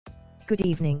Good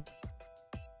evening.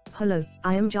 Hello,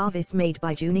 I am Jarvis, made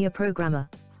by Junior Programmer.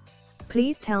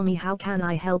 Please tell me, how can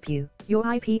I help you? Your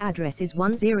IP address is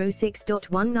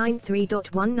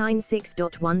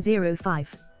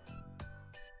 106.193.196.105.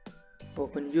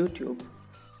 Open YouTube.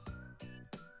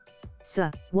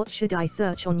 Sir, what should I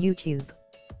search on YouTube?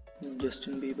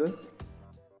 Justin Bieber.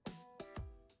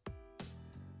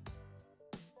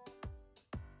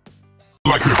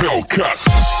 Like a Hellcat.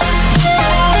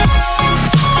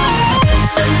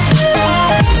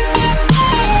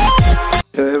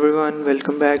 Hello everyone,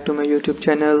 welcome back to my YouTube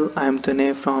channel. I am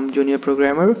Tanay from Junior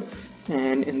Programmer,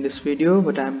 and in this video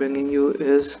what I am bringing you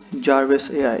is Jarvis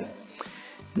AI.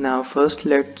 Now first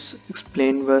let's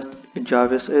explain what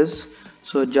Jarvis is.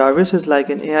 So Jarvis is like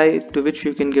an AI to which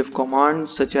you can give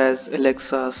commands such as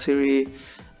Alexa, Siri,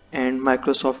 and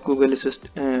Microsoft Google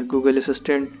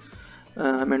Assistant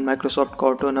and Microsoft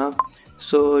Cortana.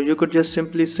 So you could just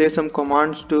simply say some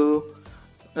commands to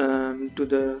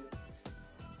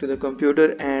the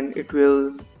computer, and it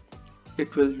will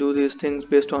do these things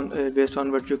based on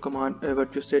what you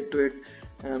said to it.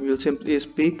 You'll simply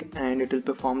speak and it will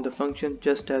perform the function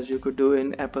just as you could do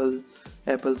in Apple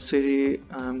Siri,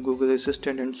 Google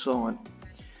Assistant, and so on.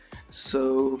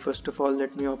 So first of all,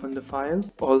 let me open the file.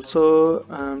 Also,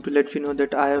 to let you know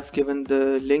that I have given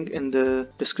the link in the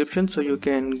description, so you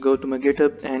can go to my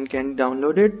GitHub and can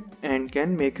download it and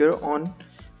can make your own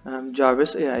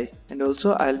Jarvis AI. And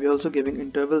also I'll be also giving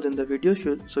intervals in the video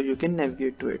so you can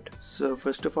navigate to it. So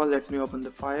first of all, let me open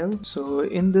the file. So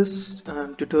in this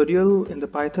tutorial in the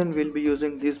Python, we'll be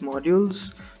using these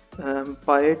modules: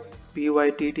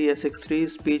 pyttsx3,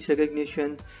 speech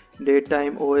recognition,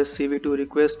 datetime, OS, CV2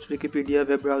 request, Wikipedia,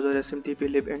 web browser,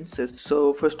 smtplib, and sys.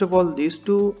 So first of all, these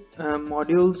two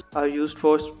modules are used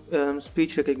for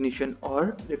speech recognition,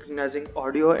 or recognizing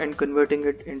audio and converting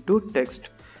it into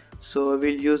text. So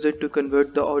we'll use it to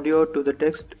convert the audio to the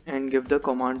text and give the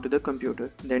command to the computer.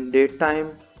 Then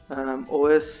datetime,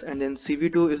 OS, and then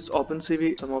CV2 is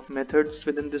OpenCV, some of methods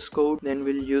within this code. Then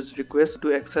we'll use request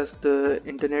to access the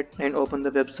internet and open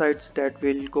the websites that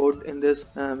we'll code in this.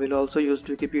 We'll also use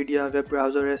Wikipedia, web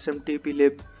browser,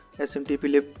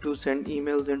 smtplib to send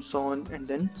emails, and so on, and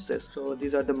then sys. So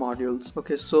these are the modules.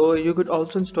 Okay, so you could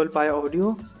also install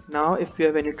PyAudio. Now if you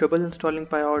have any trouble installing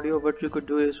PyAudio, what you could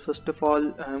do is first of all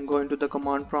go into the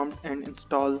command prompt and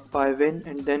install pywin,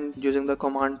 and then using the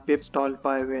command pip install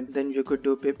pywin, then you could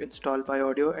do pip install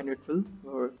PyAudio and it will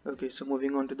work. Okay, so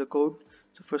moving on to the code.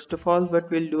 So first of all,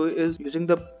 what we'll do is using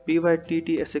the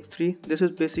pyttsx3. This is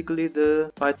basically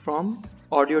the Python from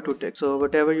audio to text. So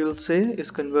whatever you'll say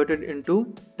is converted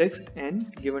into text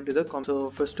and given to the command. So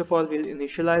first of all, we'll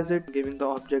initialize it, giving the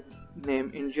object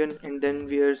name engine, and then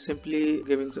we are simply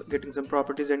getting some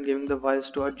properties and giving the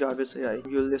voice to our Jarvis AI.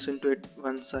 You'll listen to it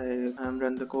once I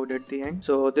run the code at the end.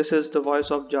 So this is the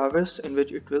voice of Jarvis in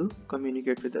which it will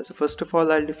communicate with us. So first of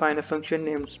all, I'll define a function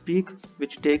named speak,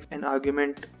 which takes an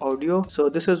argument audio. So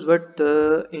this is what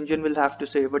the engine will have to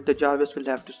say, what the Jarvis will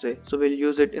have to say. So we'll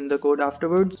use it in the code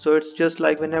afterwards. So it's just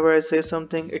like whenever I say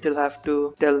something, it will have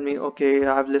to tell me, okay,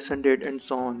 I've listened it, and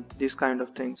so on. These kind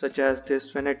of things, such as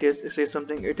this, when I say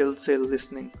something, it will say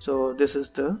listening. So this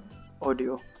is the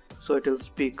audio, so it will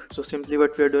speak. So simply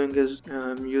what we are doing is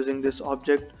using this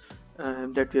object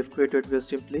that we have created, we're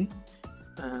simply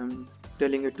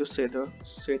telling it to say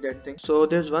that thing. So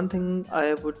there's one thing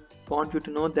I would want you to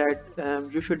know, that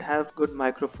you should have good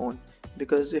microphone,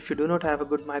 because if you do not have a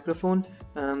good microphone,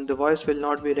 the voice will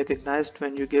not be recognized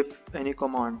when you give any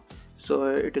command. So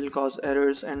it will cause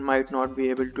errors and might not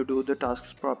be able to do the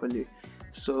tasks properly.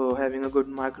 So having a good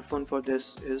microphone for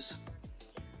this is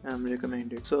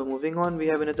recommended. So moving on, we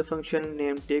have another function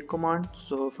named take command.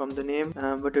 So from the name,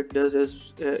 what it does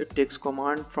is it takes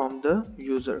command from the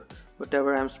user.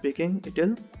 Whatever I'm speaking, it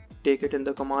will take it in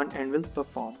the command and will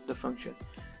perform the function.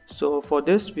 So for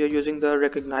this, we are using the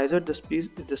recognizer, the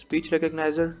speech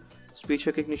recognizer, speech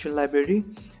recognition library.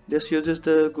 This uses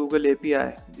the Google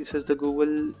API. This is the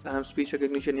Google speech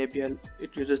recognition API.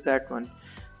 It uses that one.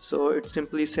 So it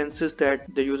simply senses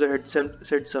that the user had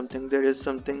said something, there is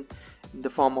something in the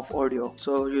form of audio.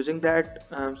 So using that,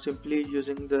 simply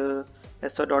using the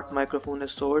sr.microphone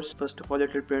as source, first of all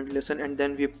it will print listen, and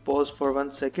then we pause for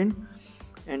 1 second,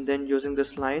 and then using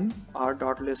this line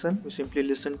r.listen, we simply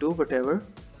listen to whatever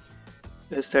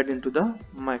is said into the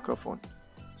microphone.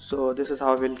 So this is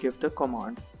how we'll give the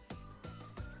command.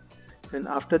 And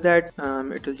after that,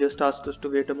 it will just ask us to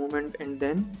wait a moment, and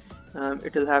then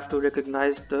it will have to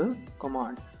recognize the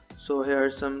command. So here are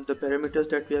the parameters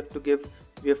that we have to give.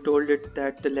 We have told it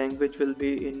that the language will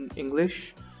be in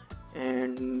English,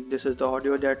 and this is the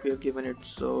audio that we have given it.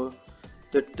 So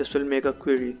that this will make a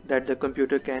query that the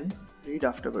computer can read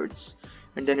afterwards,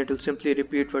 and then it will simply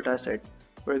repeat what I said.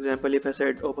 For example, if I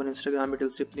said open Instagram, it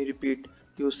will simply repeat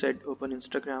you said open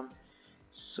Instagram,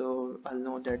 so I'll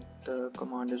know that the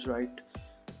command is right.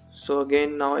 So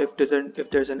again, now if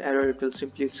there's an error, it will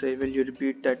simply say will you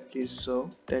repeat that please. So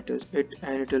that is it,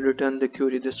 and it will return the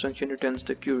query. This function returns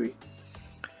the query.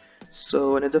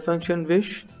 So another function,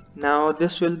 wish. Now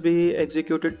this will be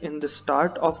executed in the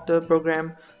start of the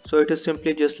program, so it is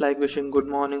simply just like wishing good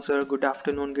morning sir, good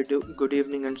afternoon, good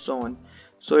evening, and so on.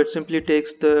 So it simply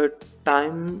takes the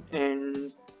time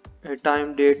and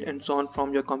time, date, and so on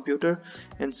from your computer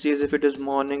and sees if it is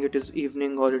morning, it is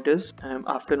evening, or it is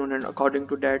afternoon, and according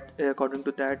to that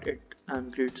it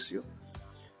greets you.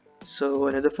 So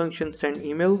another function, send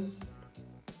email.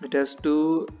 It has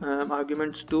two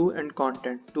arguments, to and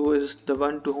content. To is the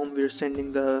one to whom we are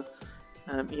sending the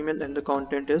email, and the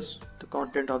content is the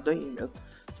content of the email.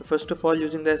 So first of all,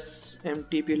 using this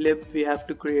mtplib, we have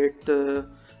to create the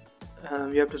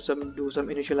we have to do some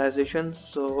initialization.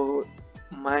 So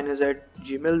mine is at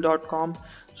gmail.com,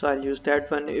 so I'll use that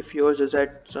one. If yours is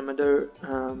at some other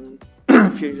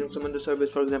if you're using some other service,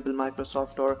 for example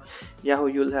Microsoft or Yahoo,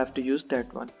 you'll have to use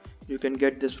that one. You can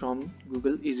get this from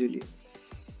Google easily.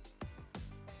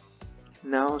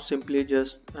 Now simply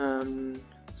just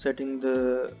setting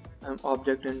the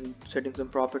object and setting some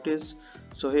properties.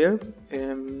 So here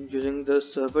using the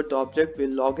server, the object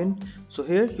will log in. So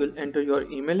here you'll enter your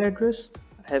email address.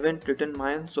 I haven't written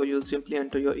mine, so you'll simply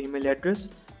enter your email address,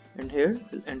 and here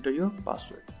you'll enter your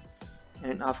password.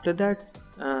 And after that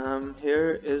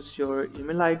here is your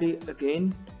email ID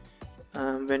again.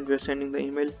 When we're sending the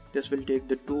email, this will take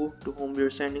the to whom we're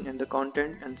sending and the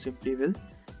content, and simply will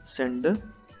send the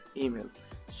email.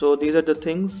 So these are the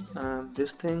things,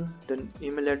 this thing, the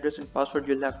email address and password,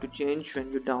 you'll have to change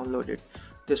when you download it.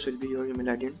 This will be your email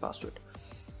ID and password.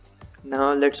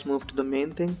 Now let's move to the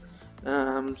main thing.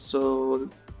 So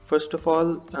first of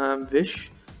all, wish,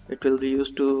 it will be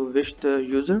used to wish the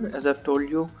user, as I've told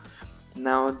you.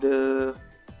 Now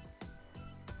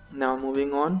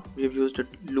moving on, we've used a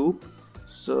loop.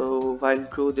 So while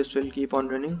true, this will keep on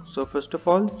running. So first of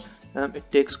all, it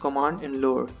takes command in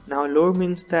lower. Now lower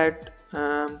means that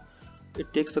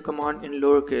it takes the command in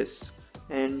lowercase,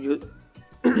 and you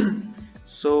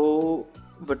so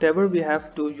whatever we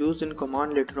have to use in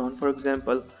command later on, for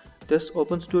example this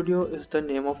open studio is the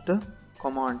name of the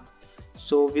command,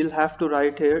 so we'll have to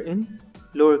write here in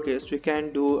lowercase. We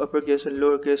can't do uppercase and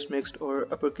lowercase mixed or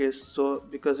uppercase, so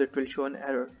because it will show an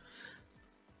error.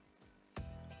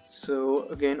 So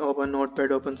again, open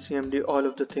notepad, open cmd, all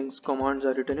of the things, commands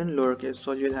are written in lowercase,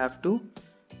 so you'll have to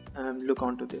look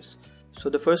onto this. So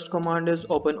the first command is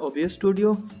open OBS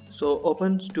studio. So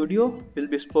open studio will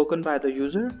be spoken by the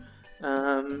user,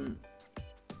 and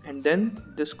then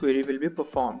this query will be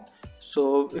performed.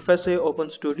 So if I say open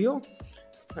studio,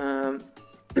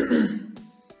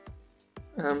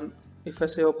 if I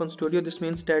say open studio, this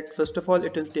means that first of all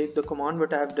it will take the command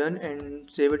what I have done and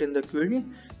save it in the query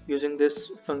using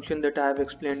this function that I have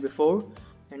explained before,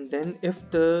 and then if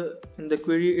in the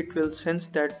query it will sense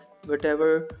that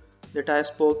whatever that I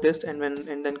spoke this and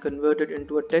then convert it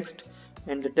into a text,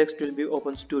 and the text will be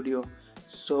open studio,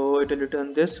 so it will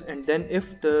return this. And then if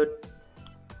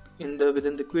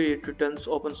within the query it returns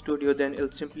open studio, then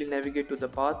it'll simply navigate to the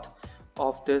path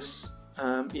of this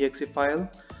exe file,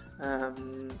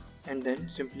 and then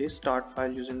simply start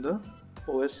file using the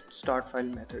OS start file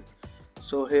method.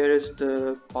 So here is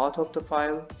the path of the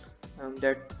file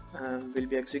that will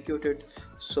be executed.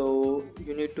 So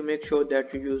you need to make sure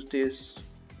that you use these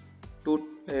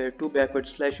two backward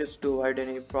slashes to avoid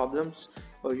any problems,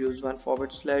 or use one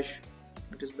forward slash.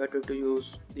 It is better to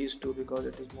use these two because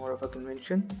it is more of a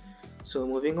convention. So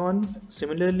moving on,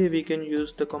 similarly we can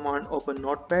use the command open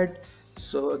notepad.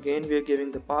 So again we are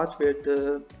giving the path where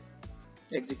the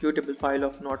executable file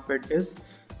of notepad is,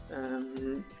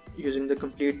 using the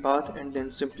complete path, and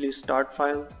then simply start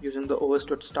file using the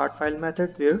os.start file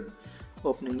method. We're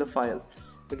opening the file.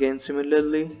 Again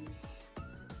similarly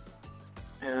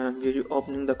we're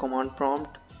opening the command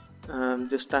prompt.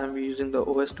 This time we're using the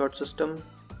os.system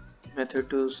method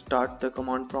to start the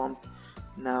command prompt.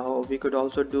 Now we could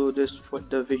also do this for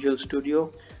the Visual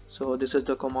Studio. So this is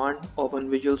the command, open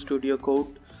Visual Studio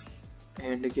Code,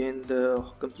 and again the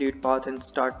complete path and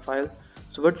start file.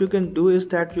 So what you can do is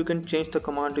that you can change the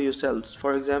command to yourselves.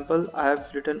 For example, I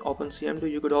have written open cmd,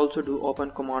 you could also do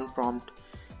open command prompt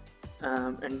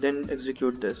and then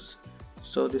execute this.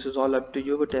 So this is all up to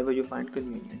you, whatever you find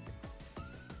convenient.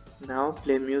 Now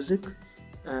play music.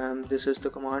 This is the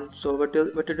command. So what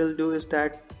it will do is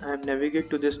that and navigate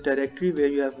to this directory where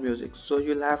you have music. So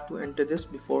you'll have to enter this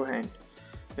beforehand.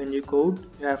 When you code,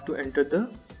 you have to enter the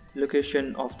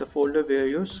location of the folder where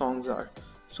your songs are.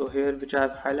 So here, which I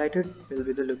have highlighted, will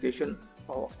be the location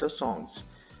of the songs,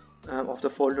 of the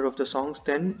folder of the songs.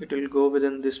 Then it will go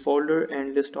within this folder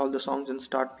and list all the songs and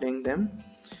start playing them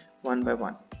one by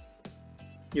one.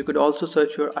 You could also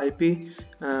search your IP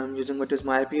using what is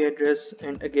my IP address,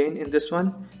 and again in this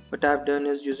one what I've done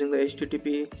is using the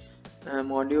HTTP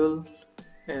module.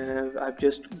 I've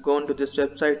just gone to this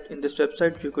website. In this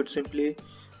website you could simply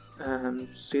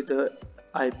see the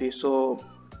IP. So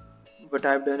what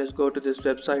I've done is go to this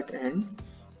website and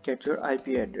get your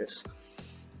IP address.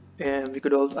 And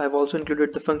I've also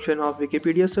included the function of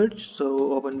Wikipedia search.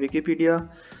 So open Wikipedia,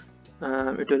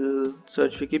 it will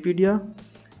search Wikipedia,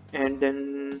 and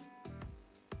then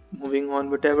moving on,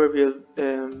 whatever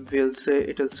we'll say,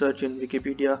 it will search in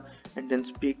Wikipedia and then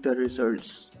speak the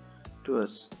results to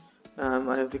us.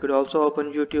 We could also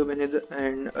open YouTube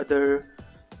and other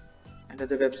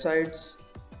websites.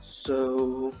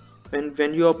 So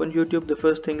when you open YouTube, the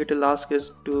first thing it will ask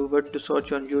is what to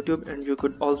search on YouTube, and you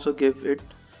could also give it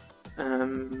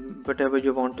whatever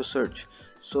you want to search.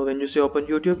 So when you say open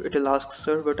YouTube, it will ask,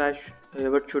 sir, what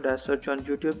should I search on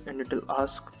YouTube, and it will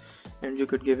ask, and you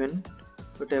could give in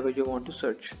whatever you want to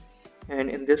search. And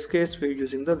in this case we're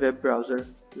using the web browser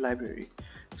library.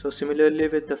 So similarly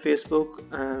with the Facebook,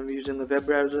 using the web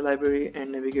browser library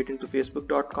and navigating to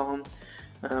facebook.com,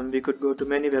 we could go to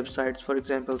many websites, for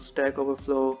example Stack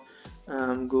Overflow,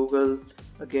 Google.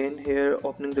 Again here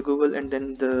opening the Google, and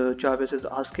then the Jarvis is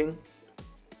asking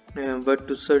what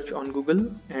to search on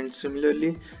Google. And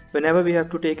similarly, whenever we have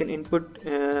to take an input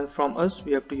from us,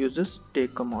 we have to use this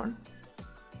take command.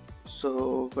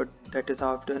 So but that is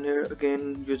how I've done here.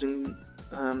 Again using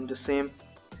the same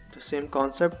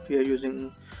concept, we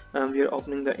are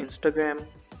opening the Instagram.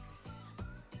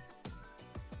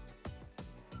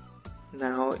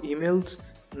 Now emails.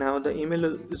 Now the email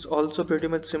is also pretty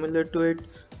much similar to it.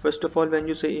 First of all, when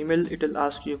you say email, it will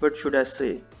ask you what should I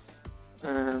say.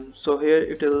 So here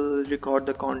it will record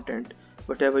the content,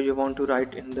 whatever you want to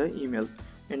write in the email,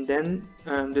 and then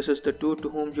this is the to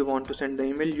whom you want to send the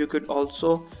email. You could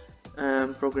also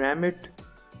program it,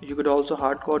 you could also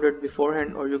hard code it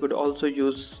beforehand, or you could also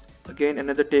use again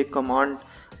another take command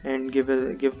and give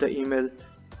the email,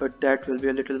 but that will be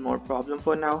a little more problem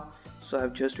for now. So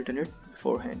I've just written it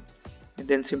beforehand, and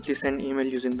then simply send email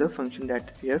using the function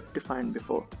that we have defined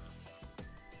before.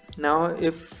 Now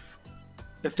if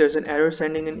there's an error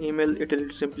sending an email, it will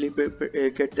simply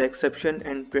get the exception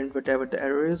and print whatever the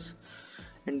error is.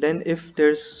 And then if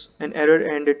there's an error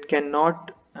and it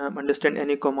cannot understand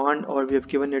any command, or we have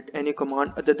given it any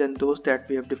command other than those that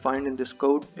we have defined in this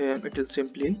code, it will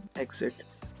simply exit.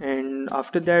 And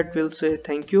after that we'll say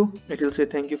thank you. It will say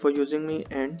thank you for using me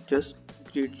and just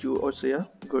greet you or say a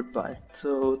goodbye.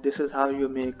 So this is how you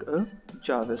make a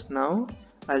Jarvis. Now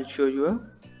I'll show you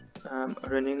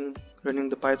running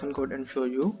the Python code and show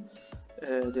you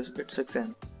its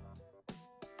example.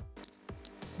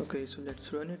 Okay, so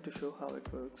let's run it to show how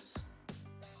it works.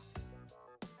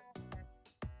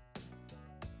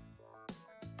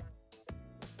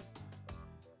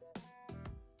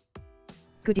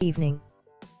 Good evening.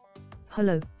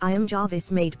 Hello, I am Jarvis,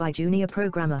 made by Junior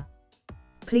Programmer.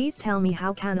 Please tell me,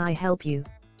 how can I help you?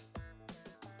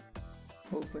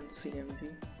 Open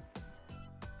CMD.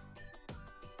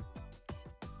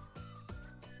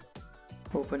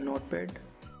 Open Notepad.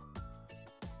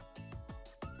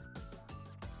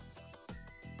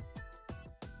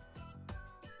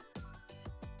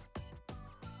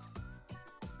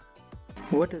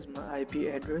 What is my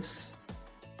IP address?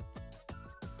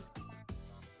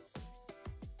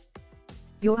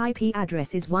 Your IP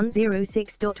address is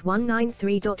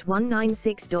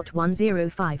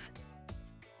 106.193.196.105.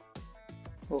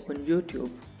 Open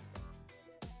YouTube.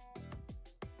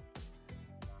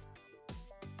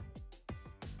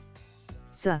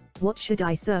 Sir, what should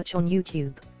I search on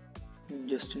YouTube?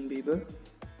 Justin Bieber.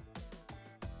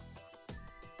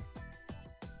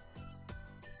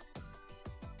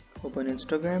 Open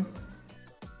Instagram.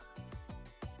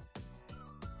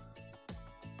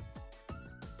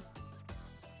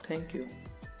 Thank you.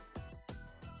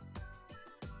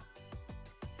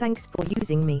 Thanks for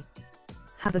using me.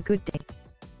 Have a good day.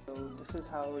 So this is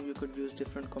how you could use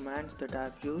different commands that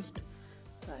I've used.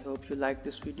 I hope you like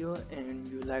this video and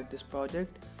you like this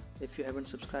project. If you haven't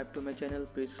subscribed to my channel,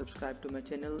 please subscribe to my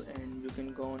channel, and you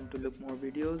can go on to look more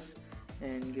videos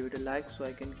and give it a like so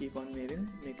I can keep on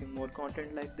making more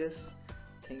content like this.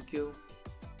 Thank you.